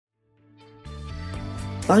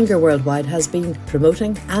Bangor Worldwide has been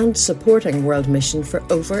promoting and supporting World Mission for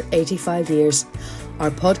over 85 years. Our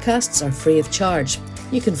podcasts are free of charge.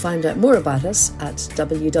 You can find out more about us at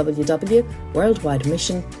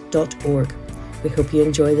www.worldwidemission.org. We hope you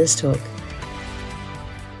enjoy this talk.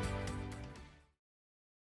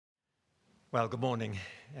 Well, good morning,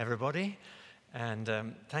 everybody.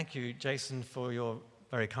 And thank you, Jason, for your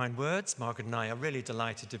very kind words. Margaret and I are really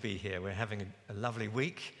delighted to be here. We're having a lovely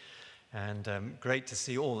week, and great to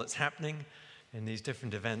see all that's happening in these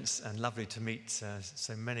different events, and lovely to meet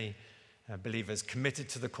so many believers committed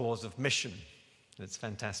to the cause of mission. It's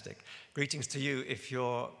fantastic. Greetings to you if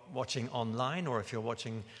you're watching online or if you're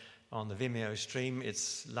watching on the Vimeo stream.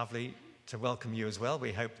 It's lovely to welcome you as well.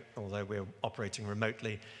 We hope, although we're operating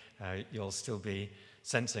remotely, you'll still be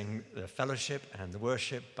sensing the fellowship and the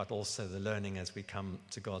worship, but also the learning as we come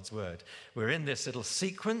to God's Word. We're in this little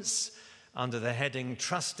sequence under the heading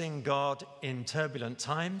Trusting God in Turbulent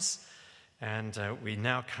Times, and we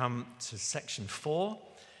now come to section 4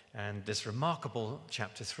 and this remarkable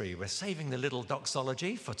chapter 3. We're saving the little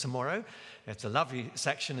doxology for tomorrow. It's a lovely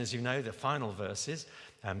section, as you know, the final verses.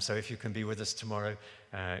 So if you can be with us tomorrow,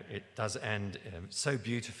 it does end so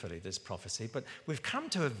beautifully, this prophecy. But we've come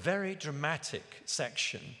to a very dramatic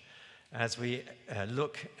section as we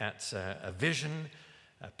look at a vision,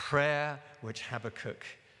 a prayer, which Habakkuk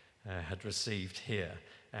had received here.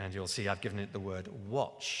 And you'll see I've given it the word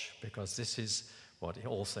watch, because this is what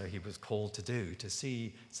also he was called to do, to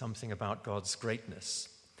see something about God's greatness.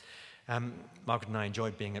 Margaret and I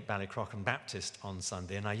enjoyed being at Ballycrochan Baptist on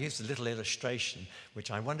Sunday, and I used a little illustration,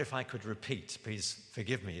 which I wonder if I could repeat. Please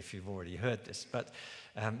forgive me if you've already heard this. But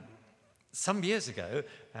some years ago,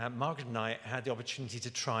 Margaret and I had the opportunity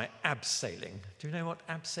to try abseiling. Do you know what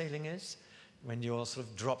abseiling is? When you're sort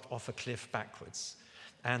of dropped off a cliff backwards.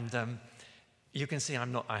 And you can see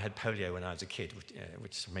I had polio when I was a kid,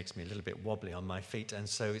 which makes me a little bit wobbly on my feet, and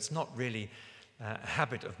so it's not really a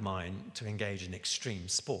habit of mine to engage in extreme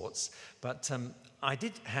sports. But I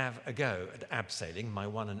did have a go at abseiling, my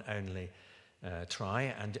one and only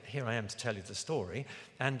try, and here I am to tell you the story.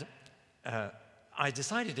 And I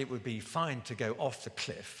decided it would be fine to go off the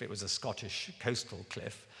cliff. It was a Scottish coastal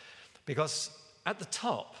cliff, because at the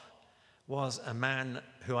top was a man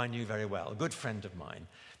who I knew very well, a good friend of mine.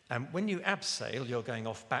 And when you abseil, you're going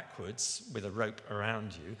off backwards with a rope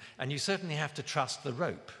around you, and you certainly have to trust the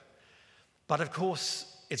rope. But of course,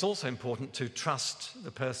 it's also important to trust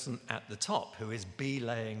the person at the top who is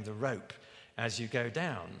belaying the rope as you go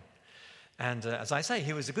down. And as I say,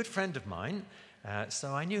 he was a good friend of mine,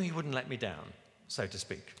 so I knew he wouldn't let me down, so to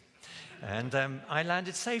speak. And I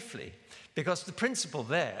landed safely, because the principle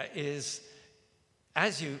there is,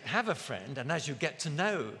 as you have a friend and as you get to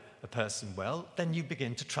know a person well, then you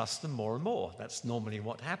begin to trust them more and more. That's normally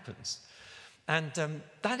what happens. And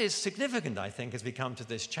that is significant, I think, as we come to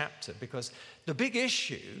this chapter, because the big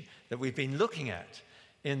issue that we've been looking at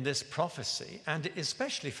in this prophecy, and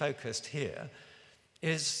especially focused here,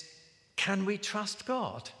 is, can we trust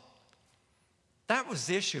God? That was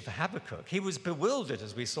the issue for Habakkuk. He was bewildered,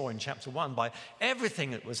 as we saw in chapter 1, by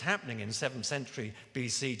everything that was happening in 7th century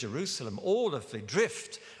BC Jerusalem, all of the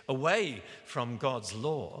drift away from God's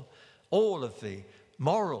law, all of the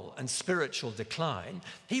moral and spiritual decline.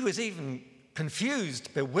 He was even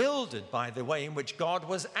confused, bewildered by the way in which God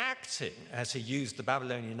was acting as he used the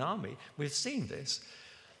Babylonian army. We've seen this.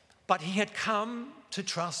 But he had come to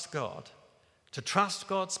trust God, to trust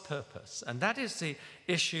God's purpose. And that is the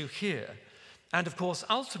issue here. And of course,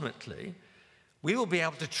 ultimately, we will be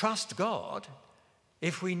able to trust God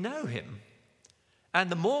if we know him. And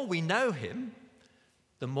the more we know him,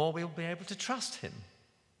 the more we'll be able to trust him.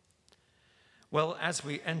 Well, as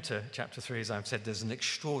we enter chapter 3, as I've said, there's an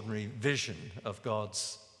extraordinary vision of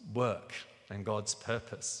God's work and God's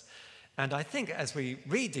purpose. And I think as we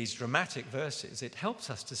read these dramatic verses, it helps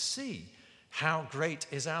us to see how great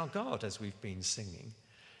is our God, as we've been singing.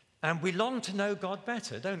 And we long to know God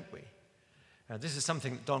better, don't we? This is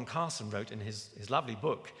something that Don Carson wrote in his lovely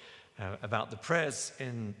book about the prayers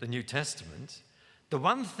in the New Testament. The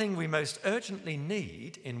one thing we most urgently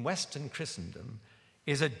need in Western Christendom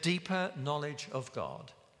is a deeper knowledge of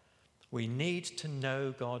God. We need to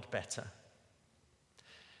know God better.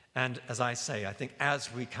 And as I say, I think as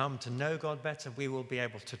we come to know God better, we will be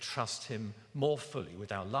able to trust him more fully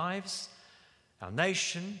with our lives, our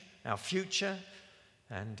nation, our future,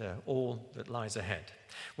 and all that lies ahead.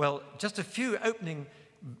 Well, just a few opening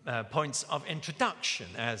points of introduction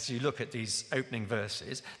as you look at these opening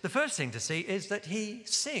verses. The first thing to see is that he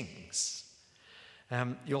sings.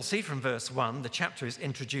 You'll see from verse 1, the chapter is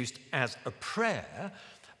introduced as a prayer,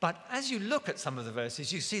 But as you look at some of the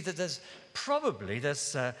verses, you see that there's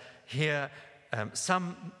here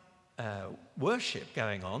some worship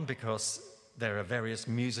going on, because there are various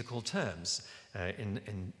musical terms.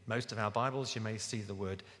 In most of our Bibles, you may see the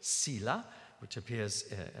word Selah, which appears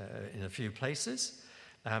in a few places.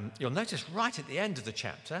 You'll notice right at the end of the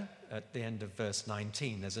chapter, at the end of verse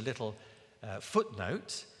 19, there's a little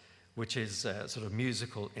footnote, which is sort of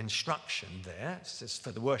musical instruction there. It's just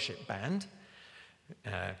for the worship band,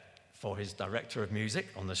 for his director of music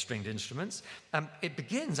on the stringed instruments. It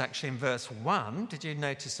begins actually in verse 1. Did you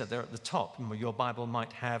notice that there at the top, your Bible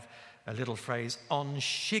might have a little phrase, on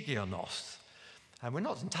Shigionoth? And we're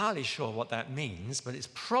not entirely sure what that means, but it's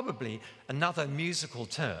probably another musical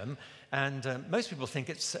term. And most people think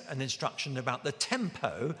it's an instruction about the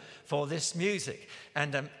tempo for this music.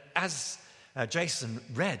 And as Jason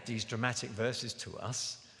read these dramatic verses to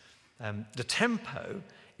us, the tempo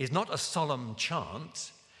is not a solemn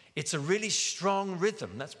chant. It's a really strong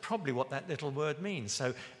rhythm. That's probably what that little word means.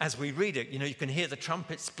 So as we read it, you can hear the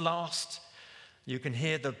trumpets blast. You can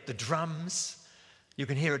hear the drums. You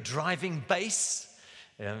can hear a driving bass.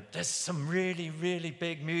 There's some really, really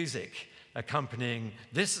big music accompanying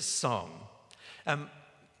this song.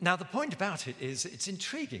 Now, the point about it is it's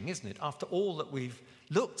intriguing, isn't it? After all that we've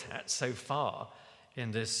looked at so far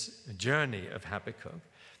in this journey of Habakkuk,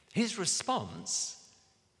 his response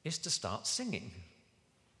is to start singing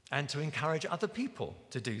and to encourage other people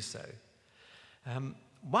to do so.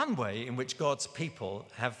 One way in which God's people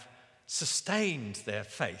have sustained their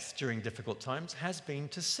faith during difficult times has been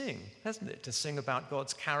to sing, hasn't it? To sing about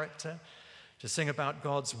God's character, to sing about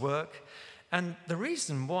God's work. And the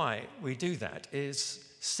reason why we do that is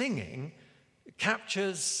singing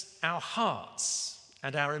captures our hearts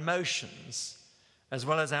and our emotions as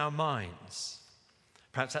well as our minds.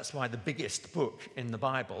 Perhaps that's why the biggest book in the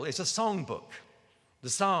Bible is a songbook, the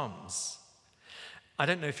Psalms. I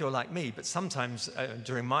don't know if you're like me, but sometimes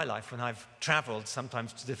during my life when I've traveled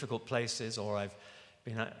sometimes to difficult places, or I've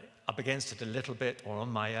been up against it a little bit or on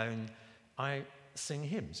my own, I sing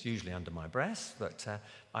hymns, usually under my breath, but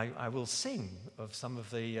I will sing of some of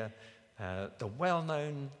the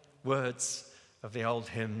well-known words of the old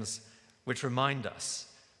hymns which remind us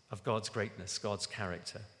of God's greatness, God's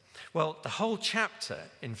character. Well, the whole chapter,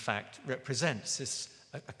 in fact, represents this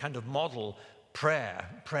a kind of model prayer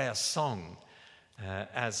song.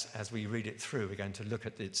 As we read it through, we're going to look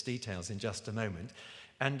at its details in just a moment.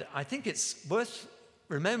 And I think it's worth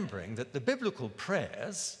remembering that the biblical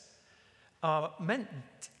prayers are meant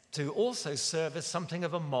to also serve as something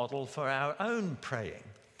of a model for our own praying.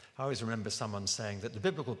 I always remember someone saying that the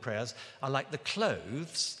biblical prayers are like the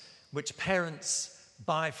clothes which parents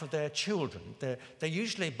buy for their children. We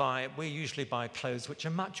usually buy clothes which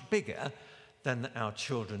are much bigger than our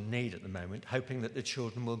children need at the moment, hoping that the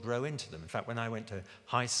children will grow into them. In fact, when I went to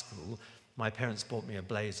high school, my parents bought me a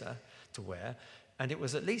blazer to wear, and it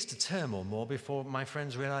was at least a term or more before my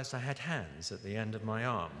friends realized I had hands at the end of my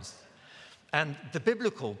arms. And the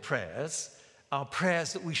biblical prayers are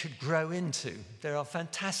prayers that we should grow into. There are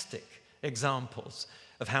fantastic examples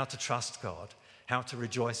of how to trust God, how to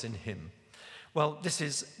rejoice in him. Well, this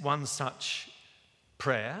is one such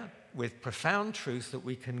prayer with profound truth that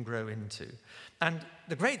we can grow into. And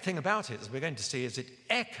the great thing about it, as we're going to see, is it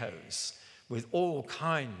echoes with all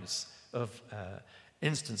kinds of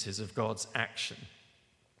instances of God's action.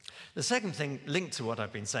 The second thing linked to what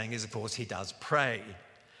I've been saying is, of course, he does pray.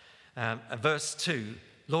 Verse 2,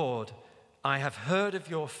 Lord, I have heard of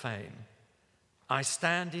your fame. I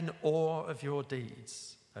stand in awe of your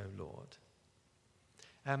deeds, O Lord.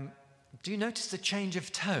 Do you notice the change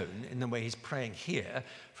of tone in the way he's praying here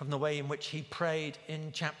from the way in which he prayed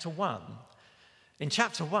in chapter 1? In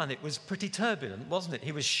chapter 1, it was pretty turbulent, wasn't it?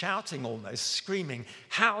 He was shouting almost, screaming,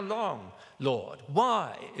 how long, Lord?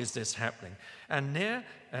 Why is this happening? And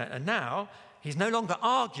now, he's no longer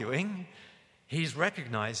arguing. He's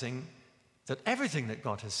recognizing that everything that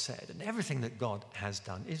God has said and everything that God has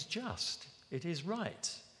done is just. It is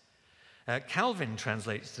right. Calvin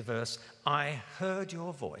translates the verse, I heard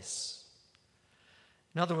your voice.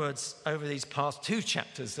 In other words, over these past 2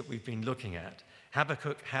 chapters that we've been looking at,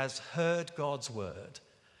 Habakkuk has heard God's word.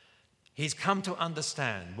 He's come to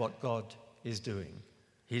understand what God is doing,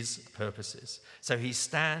 his purposes. So he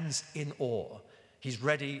stands in awe. He's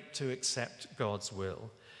ready to accept God's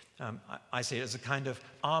will. I see it as a kind of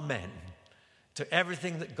amen to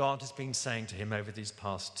everything that God has been saying to him over these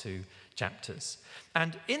past 2 chapters.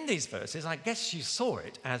 And in these verses, I guess you saw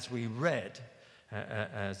it as we read,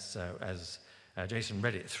 as Jason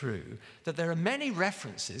read it through, that there are many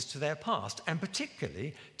references to their past, and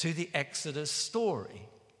particularly to the Exodus story.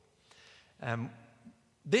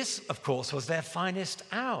 This, of course, was their finest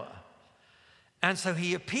hour. And so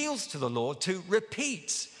he appeals to the Lord to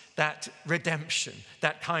repeat that redemption,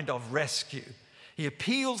 that kind of rescue. He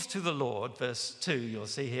appeals to the Lord, verse 2, you'll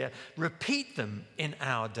see here, repeat them in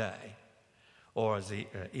our day. Or as the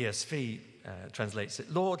ESV translates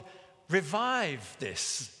it, Lord, revive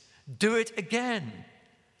this, do it again.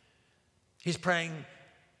 He's praying,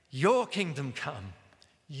 your kingdom come,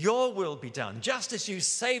 your will be done. Just as you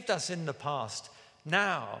saved us in the past,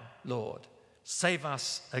 now, Lord, save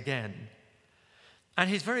us again. And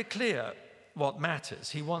he's very clear what matters.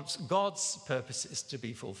 He wants God's purposes to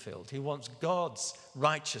be fulfilled. He wants God's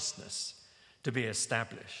righteousness to be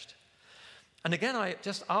established. And again, I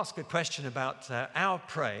just ask a question about our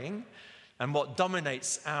praying and what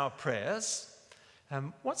dominates our prayers.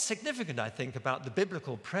 What's significant, I think, about the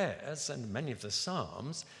biblical prayers and many of the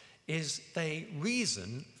Psalms is they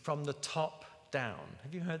reason from the top down.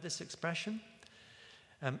 Have you heard this expression?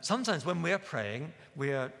 Sometimes when we're praying,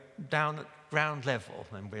 we're down at ground level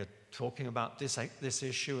and we're talking about this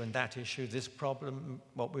issue and that issue, this problem,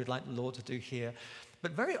 what we'd like the Lord to do here.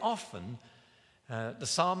 But very often, the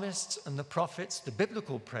psalmists and the prophets, the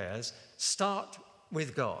biblical prayers, start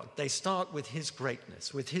with God. They start with his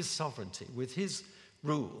greatness, with his sovereignty, with his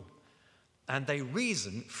rule. And they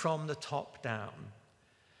reason from the top down.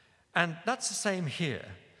 And that's the same here.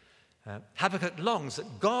 Habakkuk longs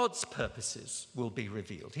that God's purposes will be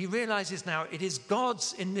revealed. He realizes now it is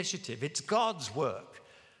God's initiative, it's God's work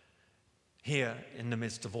here in the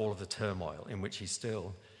midst of all of the turmoil in which he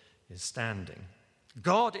still is standing.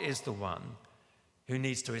 God is the one who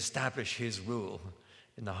needs to establish his rule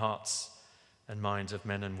in the hearts and minds of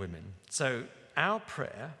men and women. So our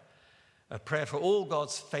prayer, a prayer for all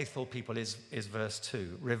God's faithful people is verse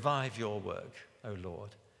 2. Revive your work, O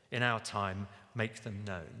Lord. In our time, make them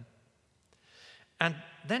known. And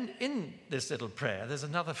then in this little prayer, there's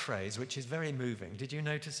another phrase which is very moving. Did you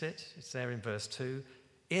notice it? It's there in verse 2.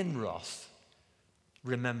 In wrath,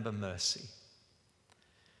 remember mercy.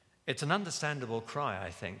 It's an understandable cry,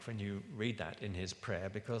 I think, when you read that in his prayer,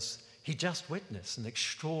 because he just witnessed an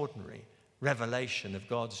extraordinary revelation of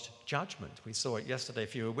God's judgment. We saw it yesterday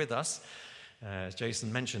if you were with us. As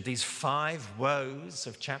Jason mentioned, these 5 woes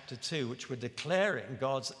of chapter 2, which were declaring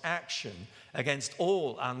God's action against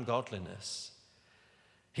all ungodliness.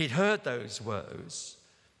 He'd heard those woes,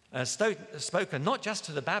 spoken not just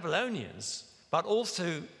to the Babylonians, but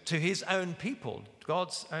also to his own people,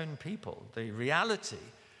 God's own people, the reality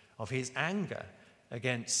of his anger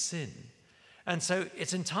against sin. And so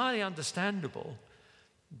it's entirely understandable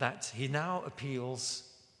that he now appeals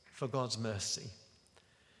for God's mercy.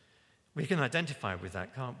 We can identify with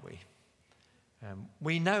that, can't we?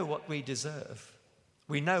 We know what we deserve.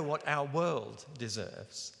 We know what our world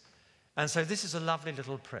deserves. And so this is a lovely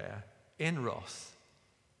little prayer. In wrath,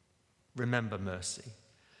 remember mercy.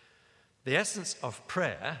 The essence of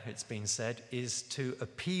prayer, it's been said, is to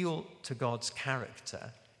appeal to God's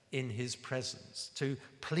character in his presence, to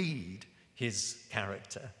plead his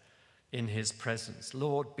character in his presence.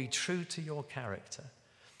 Lord, be true to your character.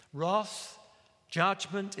 Wrath,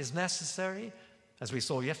 judgment is necessary. As we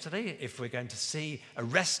saw yesterday, if we're going to see a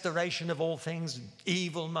restoration of all things,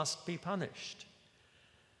 evil must be punished.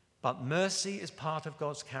 But mercy is part of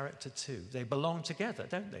God's character too. They belong together,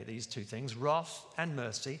 don't they, these two things, wrath and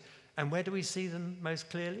mercy. And where do we see them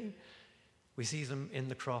most clearly? We see them in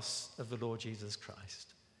the cross of the Lord Jesus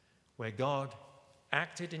Christ, where God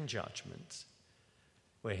acted in judgment,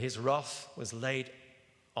 where his wrath was laid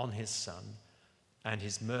on his Son, and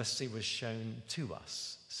his mercy was shown to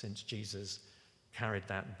us since Jesus carried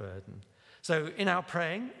that burden. So in our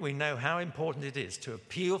praying, we know how important it is to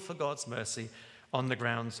appeal for God's mercy on the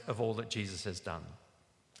grounds of all that Jesus has done.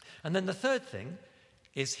 And then the third thing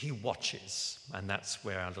is he watches, and that's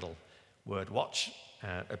where our little word watch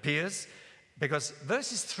appears, because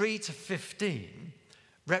verses 3 to 15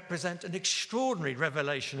 represent an extraordinary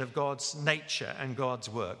revelation of God's nature and God's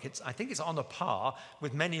work. I think it's on a par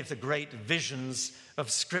with many of the great visions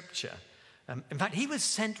of Scripture. In fact, he was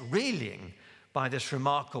sent reeling by this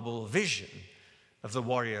remarkable vision of the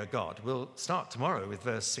warrior God. We'll start tomorrow with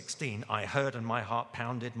verse 16. I heard and my heart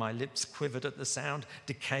pounded, my lips quivered at the sound,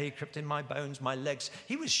 decay crept in my bones, my legs.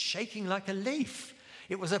 He was shaking like a leaf.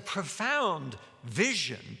 It was a profound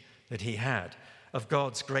vision that he had of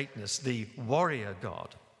God's greatness, the warrior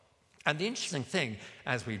God. And the interesting thing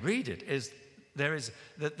as we read it is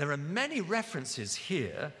that there are many references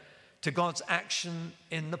here to God's action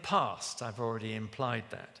in the past. I've already implied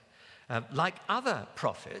that. Like other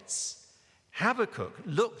prophets, Habakkuk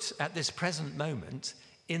looked at this present moment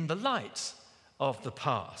in the light of the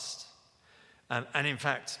past. And in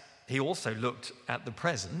fact, he also looked at the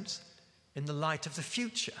present in the light of the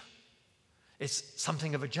future. It's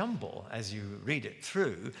something of a jumble as you read it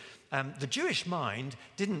through. The Jewish mind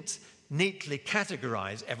didn't neatly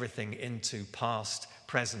categorize everything into past,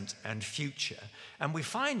 present, and future. And we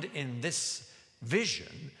find in this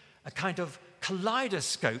vision a kind of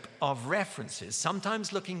kaleidoscope of references,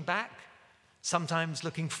 sometimes looking back, sometimes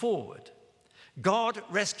looking forward. God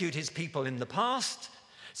rescued his people in the past,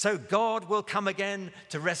 so God will come again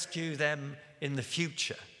to rescue them in the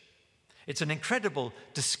future. It's an incredible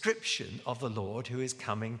description of the Lord who is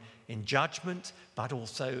coming in judgment, but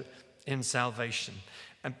also in salvation.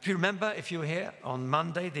 And do you remember, if you were here on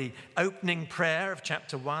Monday, the opening prayer of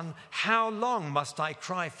chapter 1, how long must I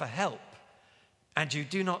cry for help, and you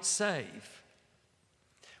do not save?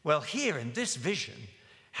 Well, here in this vision,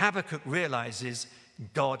 Habakkuk realizes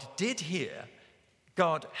God did hear,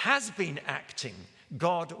 God has been acting,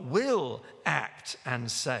 God will act and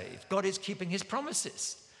save. God is keeping his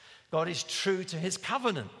promises. God is true to his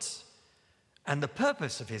covenant. And the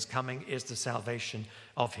purpose of his coming is the salvation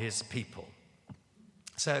of his people.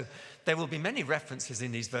 So there will be many references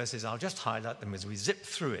in these verses. I'll just highlight them as we zip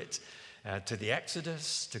through it, to the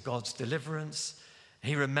Exodus, to God's deliverance.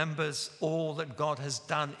 He remembers all that God has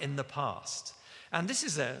done in the past. And this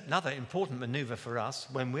is another important maneuver for us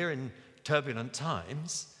when we're in turbulent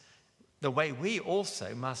times, the way we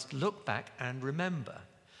also must look back and remember.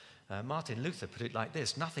 Martin Luther put it like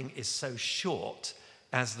this: nothing is so short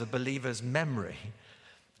as the believer's memory.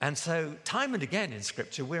 And so time and again in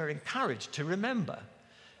Scripture, we're encouraged to remember.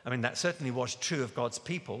 I mean, that certainly was true of God's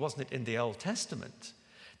people, wasn't it, in the Old Testament?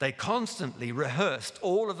 They constantly rehearsed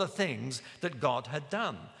all of the things that God had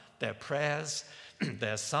done. Their prayers,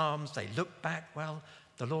 their psalms, they looked back, well,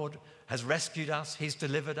 the Lord has rescued us, he's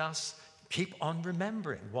delivered us. Keep on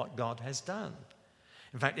remembering what God has done.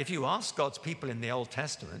 In fact, if you ask God's people in the Old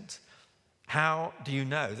Testament, how do you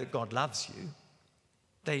know that God loves you?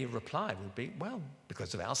 Their reply would be, well,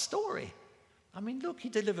 because of our story. I mean, look, he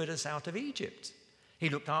delivered us out of Egypt. He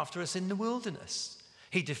looked after us in the wilderness.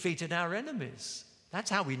 He defeated our enemies. That's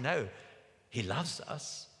how we know he loves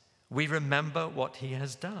us. We remember what he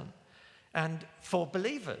has done. And for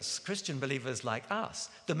believers, Christian believers like us,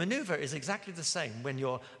 the maneuver is exactly the same. When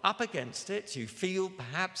you're up against it, you feel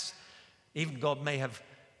perhaps even God may have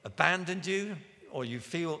abandoned you, or you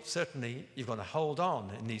feel certainly you've got to hold on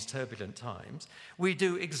in these turbulent times. We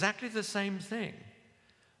do exactly the same thing.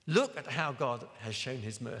 Look at how God has shown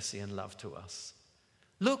his mercy and love to us.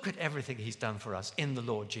 Look at everything he's done for us in the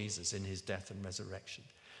Lord Jesus, in his death and resurrection.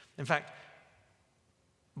 In fact,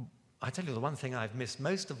 I tell you the one thing I've missed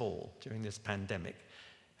most of all during this pandemic,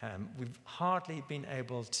 we've hardly been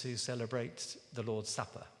able to celebrate the Lord's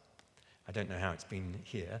Supper. I don't know how it's been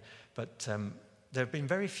here, but there have been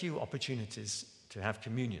very few opportunities to have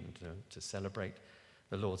communion, to celebrate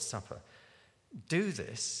the Lord's Supper. Do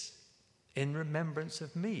this in remembrance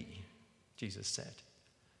of me, Jesus said.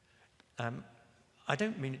 I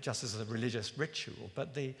don't mean it just as a religious ritual,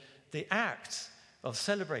 but the act of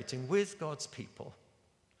celebrating with God's people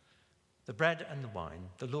the bread and the wine,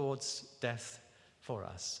 the Lord's death for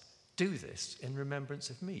us. Do this in remembrance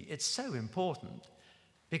of me. It's so important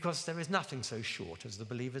because there is nothing so short as the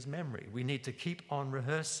believer's memory. We need to keep on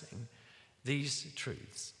rehearsing these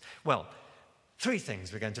truths. Well, three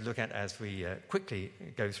things we're going to look at as we quickly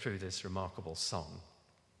go through this remarkable song.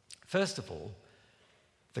 First of all,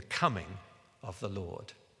 the coming of the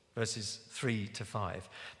Lord. Verses 3 to 5.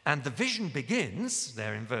 And the vision begins,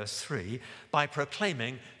 there in verse 3, by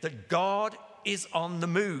proclaiming that God is on the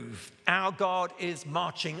move. Our God is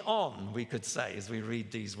marching on, we could say, as we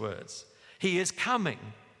read these words. He is coming.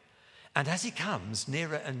 And as he comes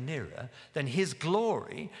nearer and nearer, then his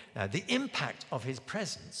glory, the impact of his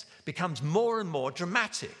presence, becomes more and more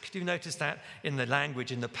dramatic. Do you notice that in the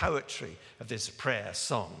language, in the poetry of this prayer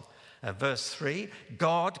song? Verse 3,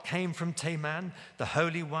 God came from Teman, the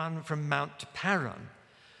Holy One from Mount Paran.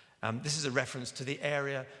 This is a reference to the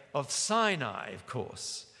area of Sinai, of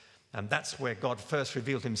course. That's where God first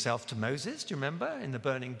revealed himself to Moses, do you remember, in the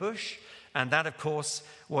burning bush? And that, of course,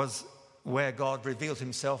 was where God revealed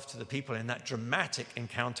himself to the people in that dramatic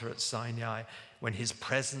encounter at Sinai when his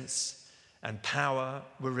presence and power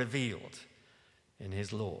were revealed in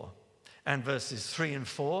his law. And verses 3 and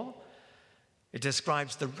 4, it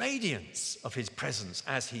describes the radiance of his presence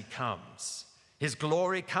as he comes. His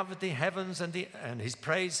glory covered the heavens and his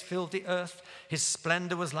praise filled the earth. His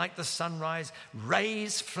splendor was like the sunrise.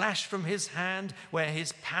 Rays flashed from his hand where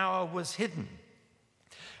his power was hidden.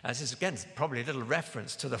 This is, again, probably a little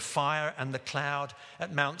reference to the fire and the cloud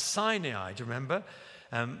at Mount Sinai, do you remember?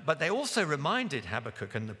 But they also reminded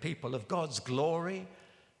Habakkuk and the people of God's glory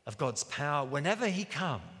of God's power, whenever he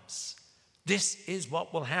comes, this is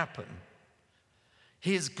what will happen.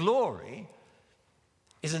 His glory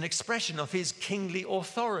is an expression of his kingly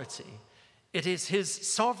authority. It is his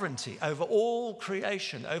sovereignty over all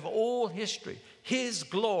creation, over all history. His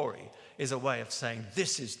glory is a way of saying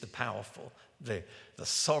this is the powerful, the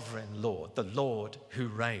sovereign Lord, the Lord who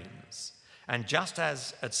reigns. And just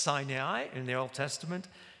as at Sinai in the Old Testament,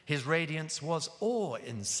 his radiance was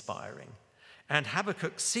awe-inspiring. And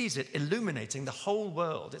Habakkuk sees it illuminating the whole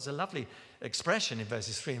world. It's a lovely expression in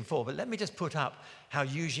verses 3 and 4. But let me just put up how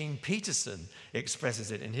Eugene Peterson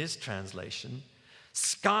expresses it in his translation.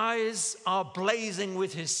 Skies are blazing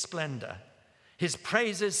with his splendor, his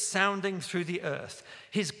praises sounding through the earth,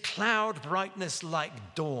 his cloud brightness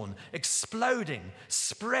like dawn, exploding,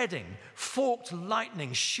 spreading, forked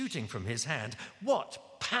lightning shooting from his hand.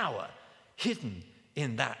 What power hidden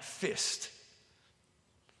in that fist.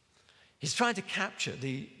 He's trying to capture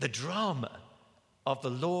the drama of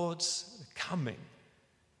the Lord's coming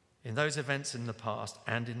in those events in the past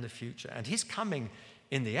and in the future. And his coming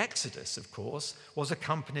in the Exodus, of course, was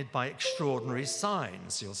accompanied by extraordinary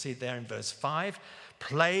signs. You'll see it there in verse 5.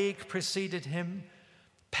 Plague preceded him.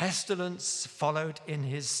 Pestilence followed in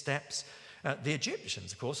his steps. The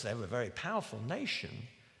Egyptians, of course, they were a very powerful nation,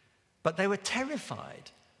 but they were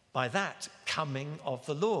terrified by that coming of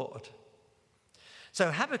the Lord. So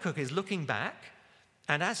Habakkuk is looking back,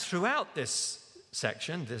 and as throughout this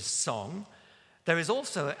section, this song, there is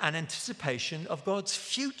also an anticipation of God's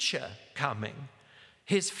future coming,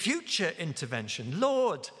 his future intervention.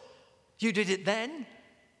 Lord, you did it then,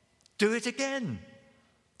 do it again.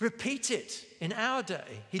 Repeat it in our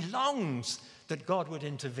day. He longs that God would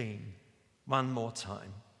intervene one more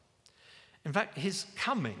time. In fact, his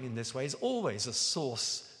coming in this way is always a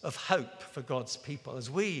source of hope for God's people as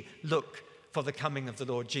we look for the coming of the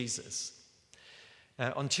Lord Jesus.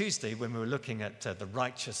 On Tuesday, when we were looking at the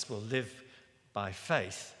righteous will live by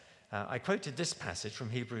faith, I quoted this passage from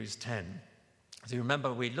Hebrews 10. So you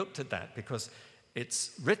remember we looked at that because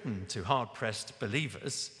it's written to hard-pressed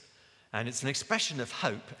believers, and it's an expression of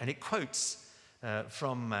hope, and it quotes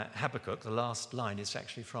from Habakkuk. The last line is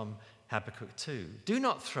actually from Habakkuk 2. Do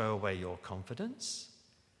not throw away your confidence.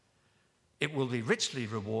 It will be richly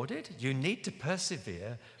rewarded. You need to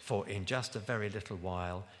persevere, for in just a very little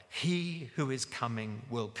while, he who is coming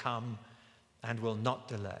will come and will not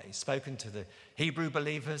delay. Spoken to the Hebrew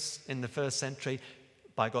believers in the first century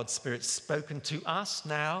by God's Spirit, spoken to us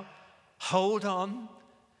now. Hold on,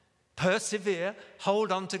 persevere,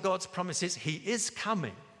 hold on to God's promises. He is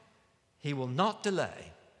coming. He will not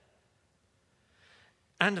delay.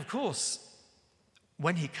 And of course,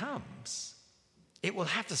 when he comes, it will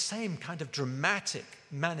have the same kind of dramatic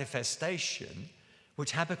manifestation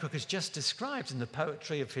which Habakkuk has just described in the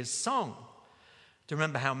poetry of his song. Do you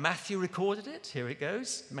remember how Matthew recorded it? Here it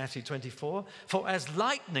goes, Matthew 24. For as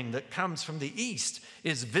lightning that comes from the east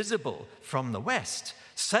is visible from the west,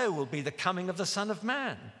 so will be the coming of the Son of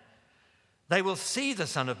Man. They will see the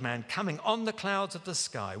Son of Man coming on the clouds of the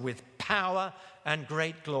sky with power and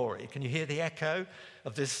great glory. Can you hear the echo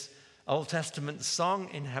of this Old Testament song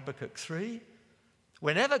in Habakkuk 3?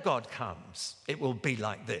 Whenever God comes, it will be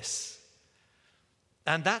like this.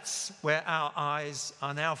 And that's where our eyes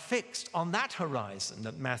are now fixed, on that horizon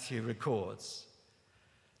that Matthew records.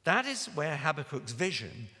 That is where Habakkuk's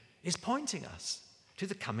vision is pointing us, to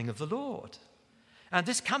the coming of the Lord. And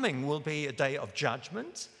this coming will be a day of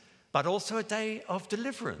judgment, but also a day of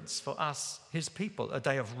deliverance for us, his people, a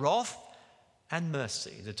day of wrath and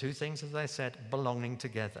mercy, the two things, as I said, belonging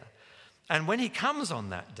together. And when he comes on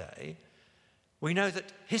that day, we know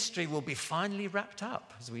that history will be finally wrapped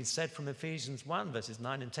up. As we said from Ephesians 1, verses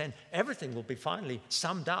 9 and 10, everything will be finally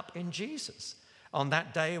summed up in Jesus on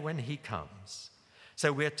that day when he comes.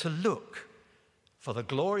 So we're to look for the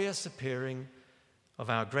glorious appearing of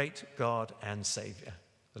our great God and Saviour,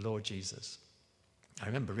 the Lord Jesus. I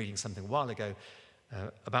remember reading something a while ago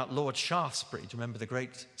about Lord Shaftesbury. Do you remember the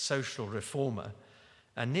great social reformer?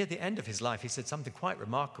 And near the end of his life, he said something quite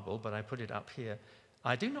remarkable, but I put it up here.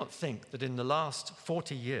 I do not think that in the last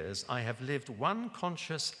 40 years I have lived one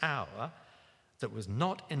conscious hour that was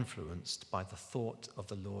not influenced by the thought of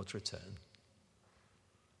the Lord's return.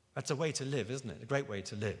 That's a way to live, isn't it? A great way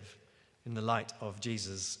to live in the light of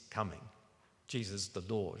Jesus coming. Jesus, the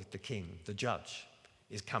Lord, the King, the Judge,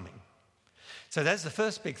 is coming. So there's the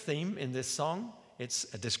first big theme in this song.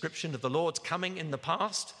 It's a description of the Lord's coming in the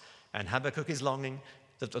past, and Habakkuk is longing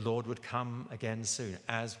that the Lord would come again soon,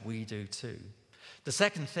 as we do too. The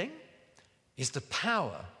second thing is the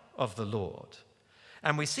power of the Lord.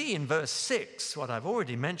 And we see in verse 6 what I've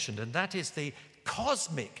already mentioned, and that is the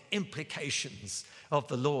cosmic implications of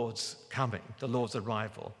the Lord's coming, the Lord's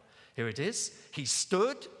arrival. Here it is. He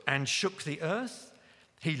stood and shook the earth.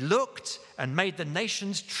 He looked and made the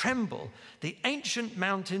nations tremble. The ancient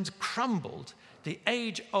mountains crumbled. The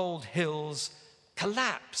age-old hills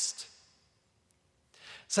collapsed.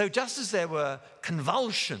 So just as there were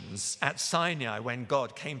convulsions at Sinai when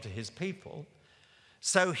God came to his people,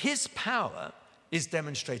 so his power is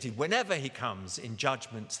demonstrated whenever he comes in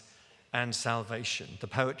judgment and salvation. The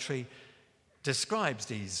poetry describes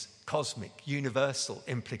these cosmic, universal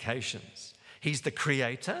implications. He's the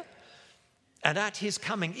creator, and at his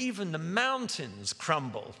coming, even the mountains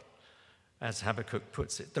crumble, as Habakkuk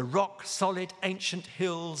puts it. The rock-solid ancient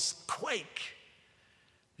hills quake.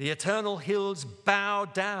 The eternal hills bow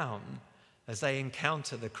down as they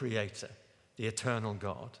encounter the creator, the eternal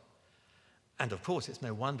God. And of course, it's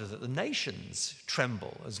no wonder that the nations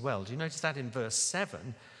tremble as well. Do you notice that in verse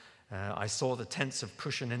 7? I saw the tents of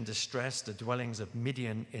Cushan in distress, the dwellings of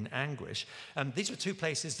Midian in anguish. These were two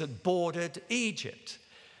places that bordered Egypt.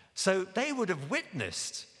 So they would have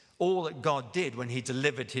witnessed all that God did when he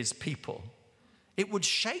delivered his people. It would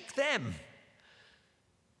shake them.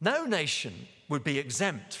 No nation would be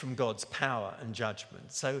exempt from God's power and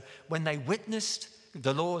judgment. So when they witnessed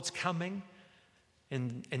the Lord's coming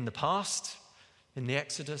in the past, in the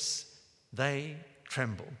Exodus, they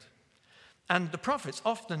trembled. And the prophets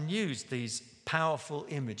often used these powerful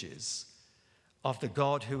images of the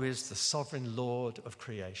God who is the sovereign Lord of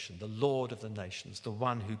creation, the Lord of the nations, the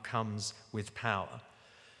one who comes with power.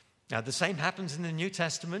 Now, the same happens in the New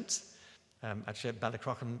Testament. Actually, at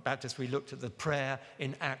Ballycrochan Baptist, we looked at the prayer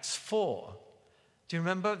in Acts 4. Do you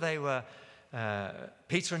remember?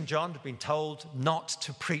 Peter and John had been told not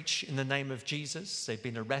to preach in the name of Jesus. They'd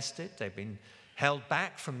been arrested. They'd been held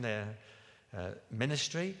back from their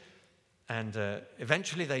ministry. And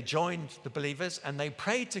eventually they joined the believers and they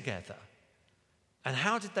prayed together. And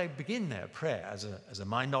how did they begin their prayer? As a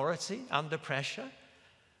minority under pressure?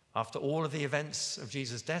 After all of the events of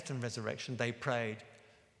Jesus' death and resurrection, they prayed,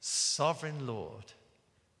 "Sovereign Lord,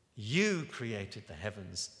 you created the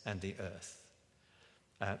heavens and the earth."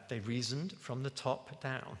 They reasoned from the top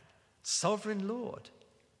down. "Sovereign Lord,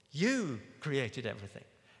 you created everything."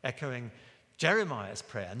 Echoing Jeremiah's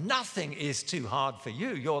prayer, "Nothing is too hard for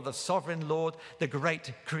you. You're the sovereign Lord, the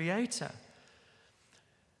great creator."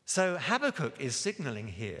 So Habakkuk is signaling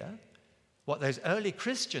here what those early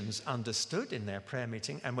Christians understood in their prayer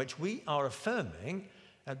meeting and which we are affirming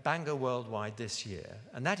at Bangor Worldwide this year.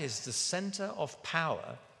 And that is the center of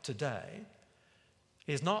power today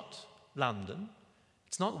is not London,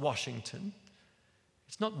 it's not Washington,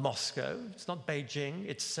 it's not Moscow, it's not Beijing,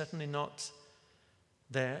 it's certainly not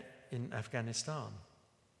there in Afghanistan,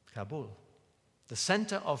 Kabul. The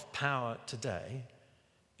center of power today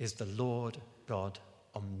is the Lord God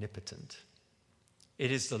omnipotent.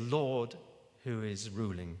 It is the Lord who is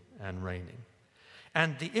ruling and reigning.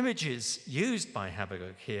 And the images used by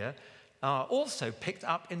Habakkuk here are also picked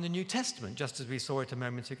up in the New Testament, just as we saw it a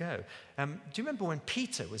moment ago. Do you remember when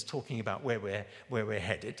Peter was talking about where we're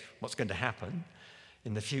headed, what's going to happen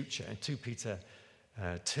in the future? In 2 Peter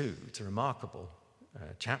 2, it's a remarkable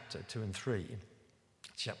chapter 2 and 3,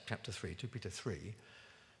 chapter 3, 2 Peter 3,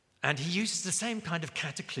 and he uses the same kind of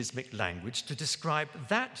cataclysmic language to describe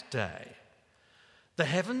that day. The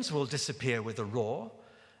heavens will disappear with a roar,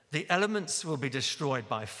 the elements will be destroyed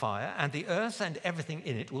by fire, and the earth and everything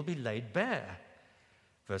in it will be laid bare.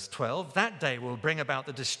 Verse 12, that day will bring about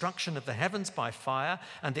the destruction of the heavens by fire,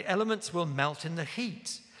 and the elements will melt in the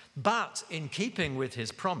heat. But in keeping with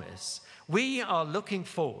his promise, we are looking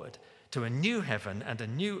forward to a new heaven and a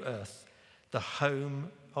new earth, the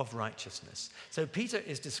home of righteousness. So Peter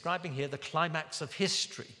is describing here the climax of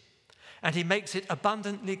history, and he makes it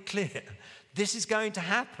abundantly clear. This is going to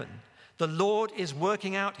happen. The Lord is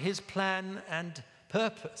working out his plan and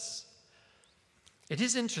purpose. It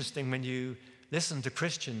is interesting when you listen to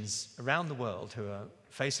Christians around the world who are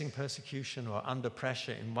facing persecution or under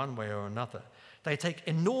pressure in one way or another. They take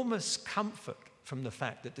enormous comfort from the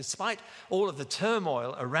fact that despite all of the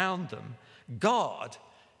turmoil around them, God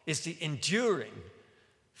is the enduring,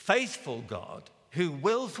 faithful God who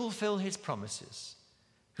will fulfill his promises,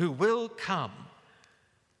 who will come.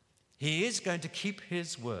 He is going to keep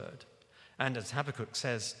his word. And as Habakkuk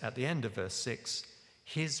says at the end of verse 6,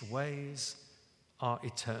 his ways are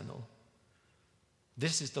eternal.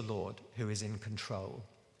 This is the Lord who is in control.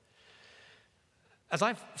 As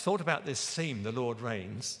I've thought about this theme, the Lord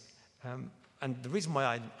reigns, and the reason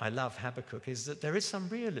why I love Habakkuk is that there is some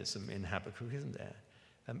realism in Habakkuk, isn't there?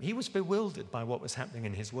 He was bewildered by what was happening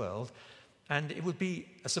in his world, and it would be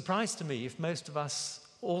a surprise to me if most of us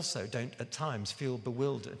also don't at times feel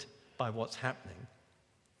bewildered by what's happening.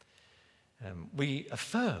 We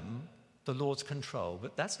affirm the Lord's control,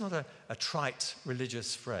 but that's not a trite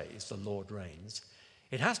religious phrase, the Lord reigns.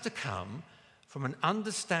 It has to come from an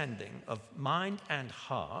understanding of mind and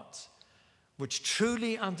heart which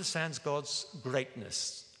truly understands God's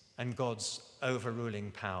greatness and God's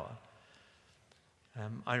overruling power.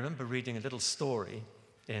 I remember reading a little story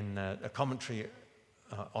in a commentary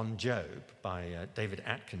on Job by David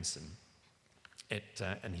Atkinson.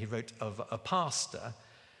 And he wrote of a pastor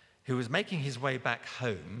who was making his way back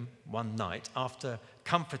home one night after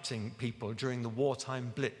comforting people during the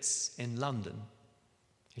wartime blitz in London.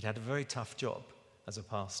 He'd had a very tough job as a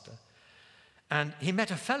pastor. And he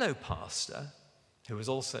met a fellow pastor who was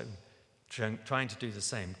also trying to do the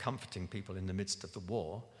same, comforting people in the midst of the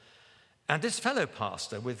war. And this fellow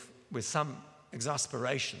pastor, with some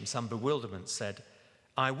exasperation, some bewilderment, said,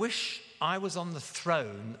 "I wish I was on the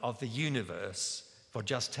throne of the universe for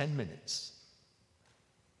just 10 minutes.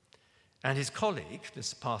 And his colleague,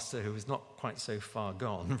 this pastor who was not quite so far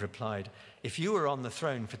gone, replied, "If you were on the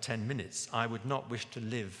throne for 10 minutes, I would not wish to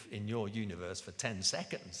live in your universe for 10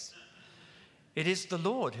 seconds. It is the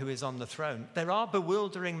Lord who is on the throne. There are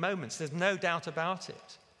bewildering moments, there's no doubt about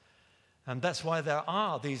it. And that's why there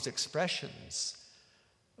are these expressions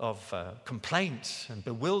of complaint and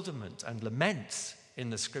bewilderment and lament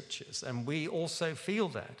in the scriptures. And we also feel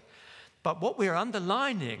that. But what we're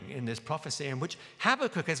underlining in this prophecy, and which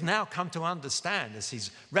Habakkuk has now come to understand as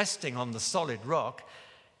he's resting on the solid rock,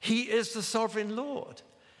 he is the sovereign Lord.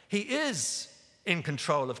 He is in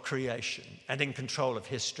control of creation and in control of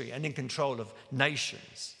history and in control of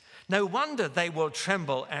nations. No wonder they will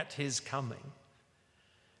tremble at his coming.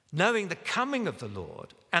 Knowing the coming of the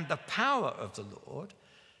Lord and the power of the Lord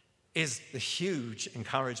is the huge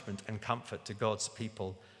encouragement and comfort to God's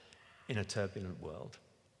people in a turbulent world.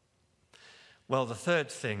 Well, the third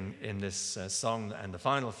thing in this song, and the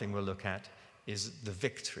final thing we'll look at, is the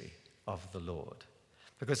victory of the Lord.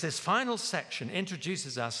 Because this final section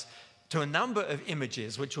introduces us to a number of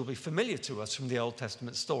images which will be familiar to us from the Old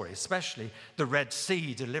Testament story, especially the Red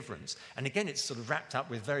Sea deliverance. And again, it's sort of wrapped up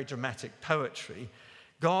with very dramatic poetry.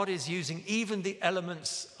 God is using even the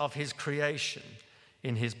elements of his creation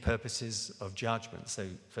in his purposes of judgment. So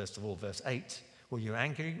first of all, verse 8, "Were you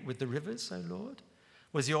angry with the rivers, O Lord?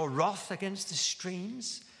 Was your wrath against the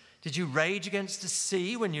streams? Did you rage against the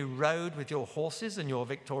sea when you rode with your horses and your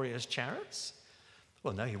victorious chariots?"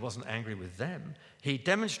 Well, no, he wasn't angry with them. He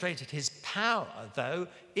demonstrated his power, though,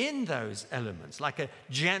 in those elements, like a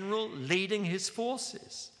general leading his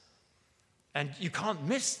forces. And you can't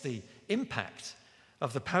miss the impact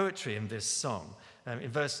of the poetry in this song.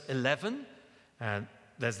 In verse 11,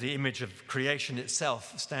 there's the image of creation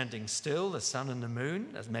itself standing still, the sun and the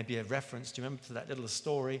moon. There's maybe a reference, do you remember, to that little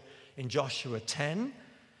story in Joshua 10,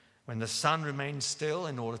 when the sun remained still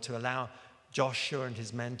in order to allow Joshua and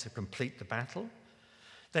his men to complete the battle.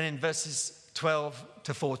 Then in verses 12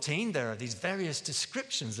 to 14, there are these various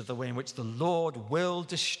descriptions of the way in which the Lord will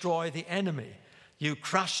destroy the enemy. You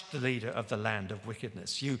crushed the leader of the land of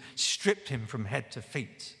wickedness. You stripped him from head to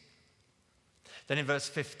feet. Then in verse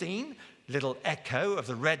 15, little echo of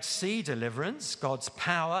the Red Sea deliverance, God's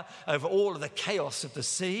power over all of the chaos of the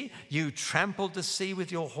sea. You trampled the sea with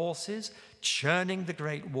your horses, churning the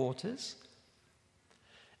great waters.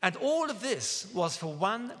 And all of this was for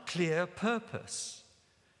one clear purpose.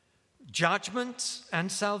 Judgment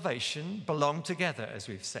and salvation belong together, as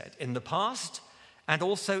we've said, in the past and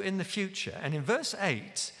also in the future. And in verse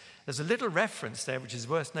 8, there's a little reference there which is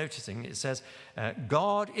worth noticing. It says,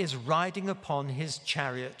 God is riding upon his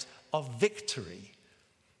chariot of victory.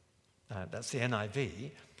 That's the NIV.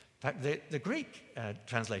 In fact, the Greek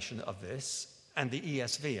translation of this, and the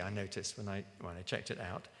ESV, I noticed when I checked it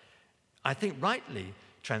out, I think rightly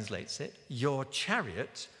translates it, your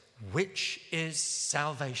chariot, which is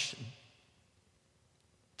salvation.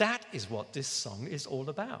 That is what this song is all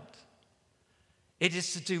about. It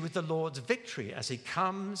is to do with the Lord's victory as he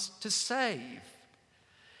comes to save.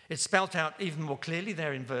 It's spelt out even more clearly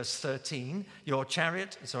there in verse 13. Your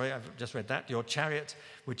chariot, sorry, I've just read that. Your chariot,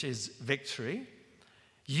 which is victory.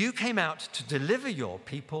 You came out to deliver your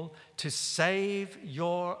people, to save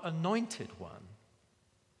your anointed one.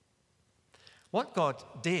 What God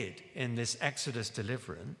did in this Exodus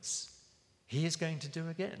deliverance, he is going to do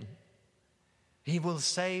again. He will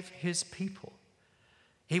save his people.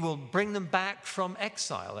 He will bring them back from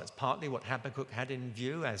exile. That's partly what Habakkuk had in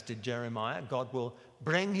view, as did Jeremiah. God will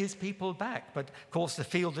bring his people back. But of course, the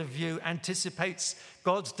field of view anticipates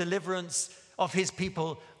God's deliverance of his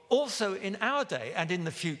people also in our day and in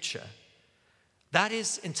the future. That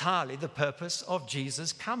is entirely the purpose of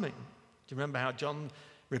Jesus' coming. Do you remember how John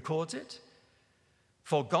records it?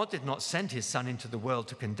 For God did not send his Son into the world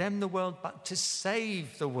to condemn the world, but to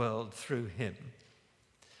save the world through him.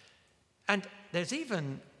 And there's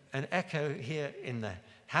even an echo here in the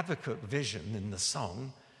Habakkuk vision, in the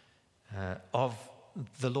song, of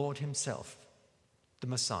the Lord himself, the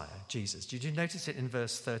Messiah, Jesus. Did you notice it in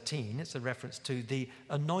verse 13? It's a reference to the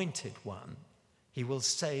anointed one. He will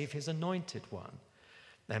save his anointed one.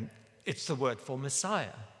 It's the word for Messiah.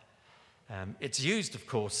 It's used, of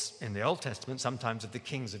course, in the Old Testament, sometimes of the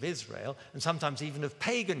kings of Israel, and sometimes even of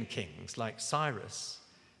pagan kings like Cyrus.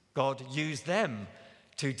 God used them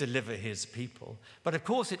to deliver his people. But of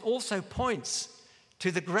course, it also points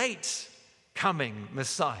to the great coming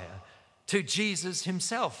Messiah, to Jesus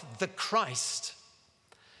himself, the Christ.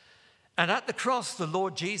 And at the cross, the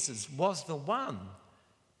Lord Jesus was the one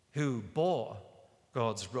who bore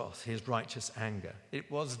God's wrath, his righteous anger. It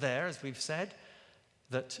was there, as we've said,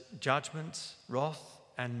 that judgment, wrath,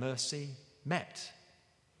 and mercy met.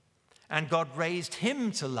 And God raised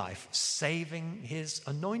him to life, saving his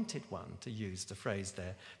anointed one, to use the phrase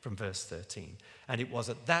there from verse 13. And it was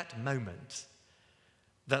at that moment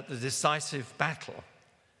that the decisive battle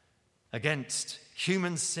against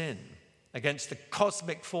human sin, against the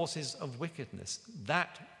cosmic forces of wickedness,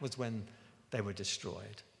 that was when they were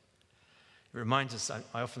destroyed. It reminds us,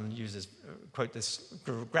 I often quote this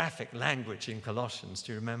graphic language in Colossians,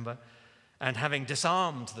 do you remember? And having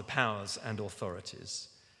disarmed the powers and authorities,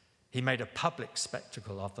 he made a public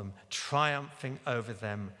spectacle of them, triumphing over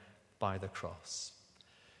them by the cross.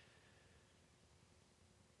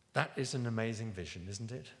 That is an amazing vision,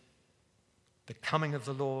 isn't it? The coming of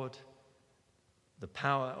the Lord, the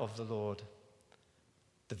power of the Lord,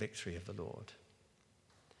 the victory of the Lord.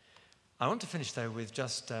 I want to finish, though, with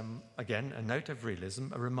just, again, a note of realism,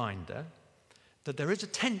 a reminder that there is a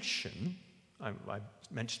tension, I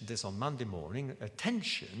mentioned this on Monday morning, a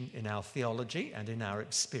tension in our theology and in our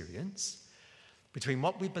experience between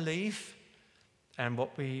what we believe and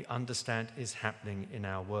what we understand is happening in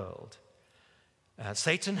our world.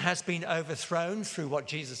 Satan has been overthrown through what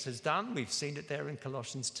Jesus has done. We've seen it there in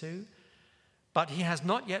Colossians 2. But he has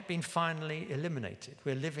not yet been finally eliminated.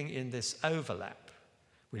 We're living in this overlap.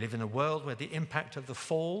 We live in a world where the impact of the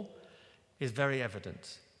fall is very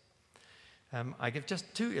evident. I give just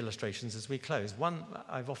two illustrations as we close. One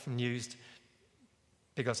I've often used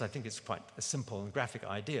because I think it's quite a simple and graphic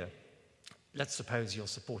idea. Let's suppose you're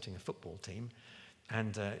supporting a football team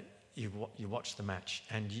and you watch the match,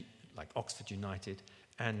 and like Oxford United,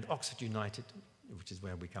 which is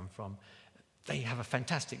where we come from, they have a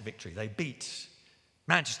fantastic victory. They beat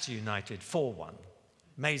Manchester United 4-1.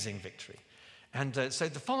 Amazing victory. And so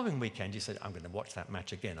the following weekend, you said, I'm going to watch that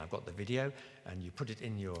match again. I've got the video, and you put it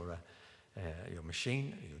in your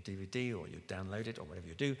machine, your DVD, or you download it, or whatever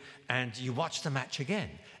you do, and you watch the match again.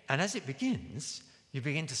 And as it begins, you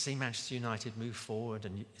begin to see Manchester United move forward,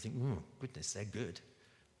 and you think, goodness, they're good.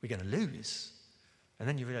 We're going to lose. And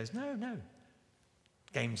then you realize, no,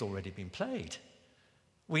 game's already been played.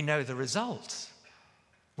 We know the result.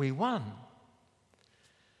 We won.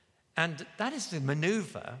 And that is the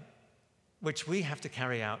maneuver which we have to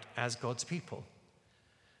carry out as God's people.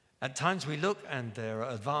 At times we look and there are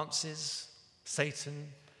advances. Satan,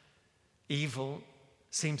 evil,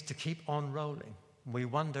 seems to keep on rolling. We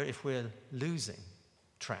wonder if we're losing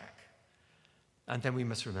track. And then we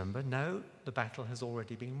must remember, no, the battle has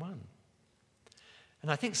already been won. And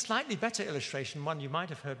I think slightly better illustration, one you might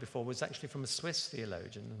have heard before, was actually from a Swiss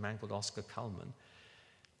theologian, a man called Oscar Cullmann,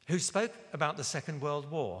 who spoke about the Second World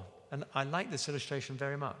War. And I like this illustration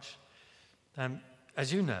very much.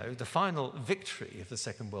 As you know, the final victory of the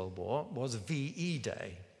Second World War was VE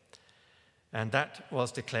Day. And that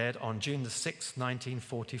was declared on June the 6th,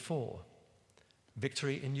 1944.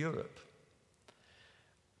 Victory in Europe.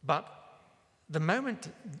 But the moment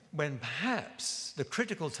when perhaps the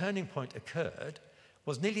critical turning point occurred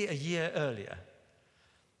was nearly a year earlier.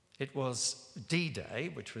 It was D-Day,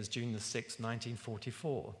 which was June the 6th,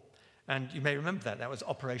 1944. And you may remember that was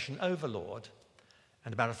Operation Overlord.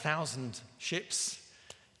 And about 1,000 ships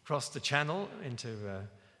crossed the Channel into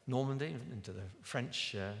Normandy, into the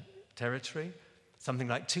French territory. Something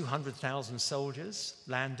like 200,000 soldiers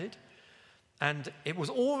landed. And it was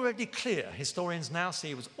already clear, historians now see,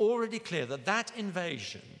 it was already clear that that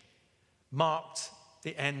invasion marked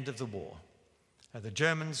the end of the war. The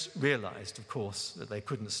Germans realized, of course, that they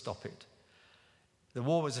couldn't stop it. The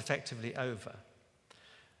war was effectively over.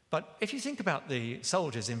 But if you think about the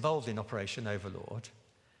soldiers involved in Operation Overlord,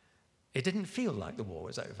 it didn't feel like the war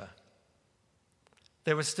was over.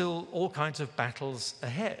 There were still all kinds of battles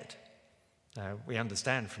ahead. We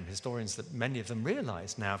understand from historians that many of them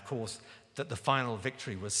realized now, of course, that the final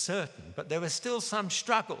victory was certain, but there were still some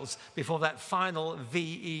struggles before that final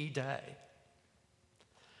VE day.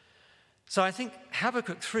 So I think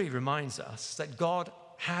Habakkuk 3 reminds us that God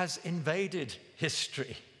has invaded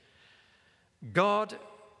history. God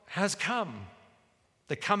has come.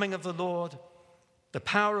 The coming of the Lord, the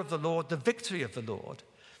power of the Lord, the victory of the Lord.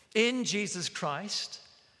 In Jesus Christ,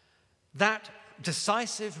 that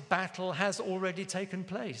decisive battle has already taken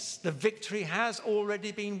place. The victory has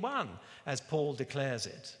already been won, as Paul declares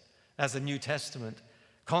it, as the New Testament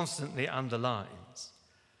constantly underlines.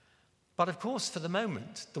 But of course, for the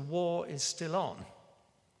moment, the war is still on.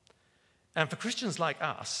 And for Christians like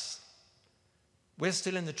us, we're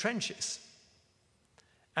still in the trenches.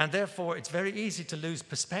 And therefore, it's very easy to lose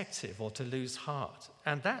perspective or to lose heart.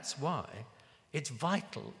 And that's why it's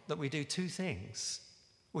vital that we do two things,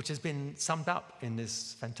 which has been summed up in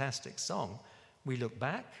this fantastic song. We look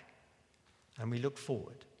back and we look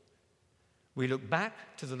forward. We look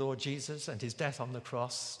back to the Lord Jesus and his death on the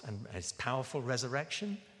cross and his powerful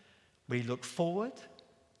resurrection. We look forward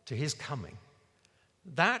to his coming.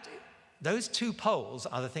 Those two poles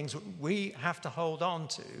are the things we have to hold on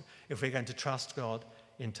to if we're going to trust God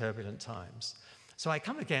in turbulent times. So I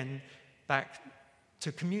come again back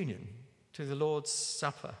to communion, to the Lord's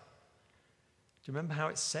Supper. Do you remember how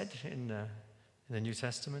it's said in the New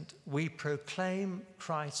Testament? We proclaim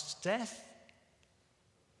Christ's death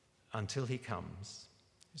until he comes.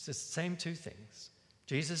 It's the same two things.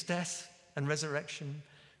 Jesus' death and resurrection,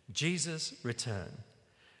 Jesus' return.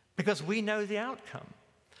 Because we know the outcome.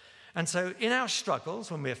 And so in our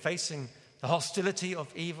struggles, when we're facing the hostility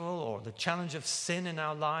of evil or the challenge of sin in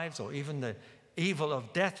our lives or even the evil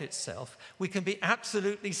of death itself, we can be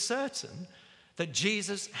absolutely certain that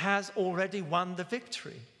Jesus has already won the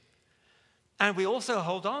victory. And we also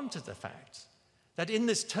hold on to the fact that in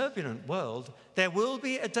this turbulent world, there will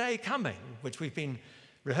be a day coming, which we've been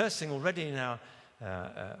rehearsing already in our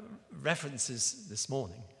references this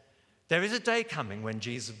morning. There is a day coming when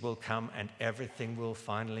Jesus will come and everything will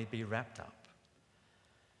finally be wrapped up.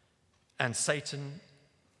 And Satan,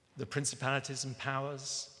 the principalities and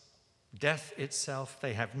powers, death itself,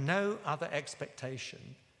 they have no other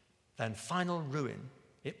expectation than final ruin.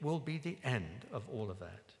 It will be the end of all of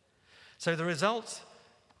that. So the result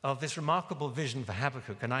of this remarkable vision for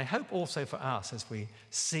Habakkuk, and I hope also for us as we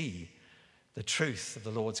see the truth of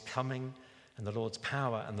the Lord's coming and the Lord's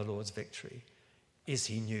power and the Lord's victory, is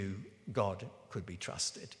he knew God could be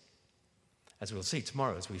trusted. As we'll see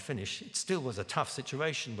tomorrow as we finish, it still was a tough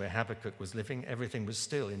situation where Habakkuk was living. Everything was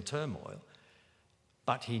still in turmoil.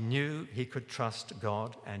 But he knew he could trust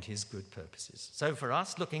God and his good purposes. So for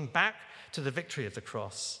us, looking back to the victory of the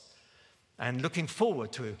cross and looking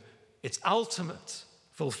forward to its ultimate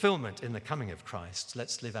fulfillment in the coming of Christ,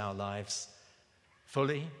 let's live our lives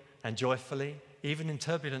fully and joyfully, even in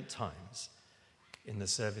turbulent times, in the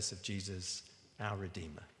service of Jesus, our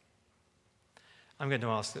Redeemer. I'm going to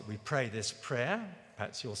ask that we pray this prayer.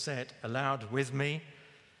 Perhaps you'll say it aloud with me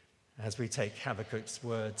as we take Habakkuk's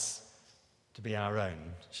words to be our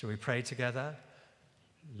own. Shall we pray together?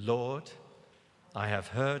 Lord, I have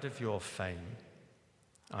heard of your fame.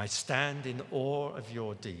 I stand in awe of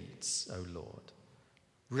your deeds, O Lord.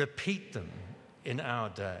 Repeat them in our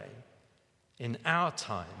day. In our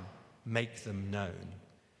time, make them known.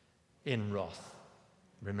 In wrath,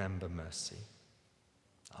 remember mercy.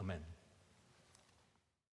 Amen.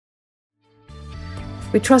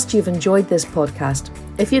 We trust you've enjoyed this podcast.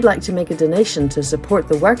 If you'd like to make a donation to support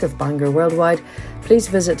the work of Bangor Worldwide, please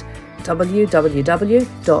visit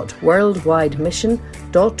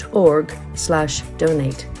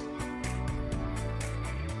www.worldwidemission.org/donate.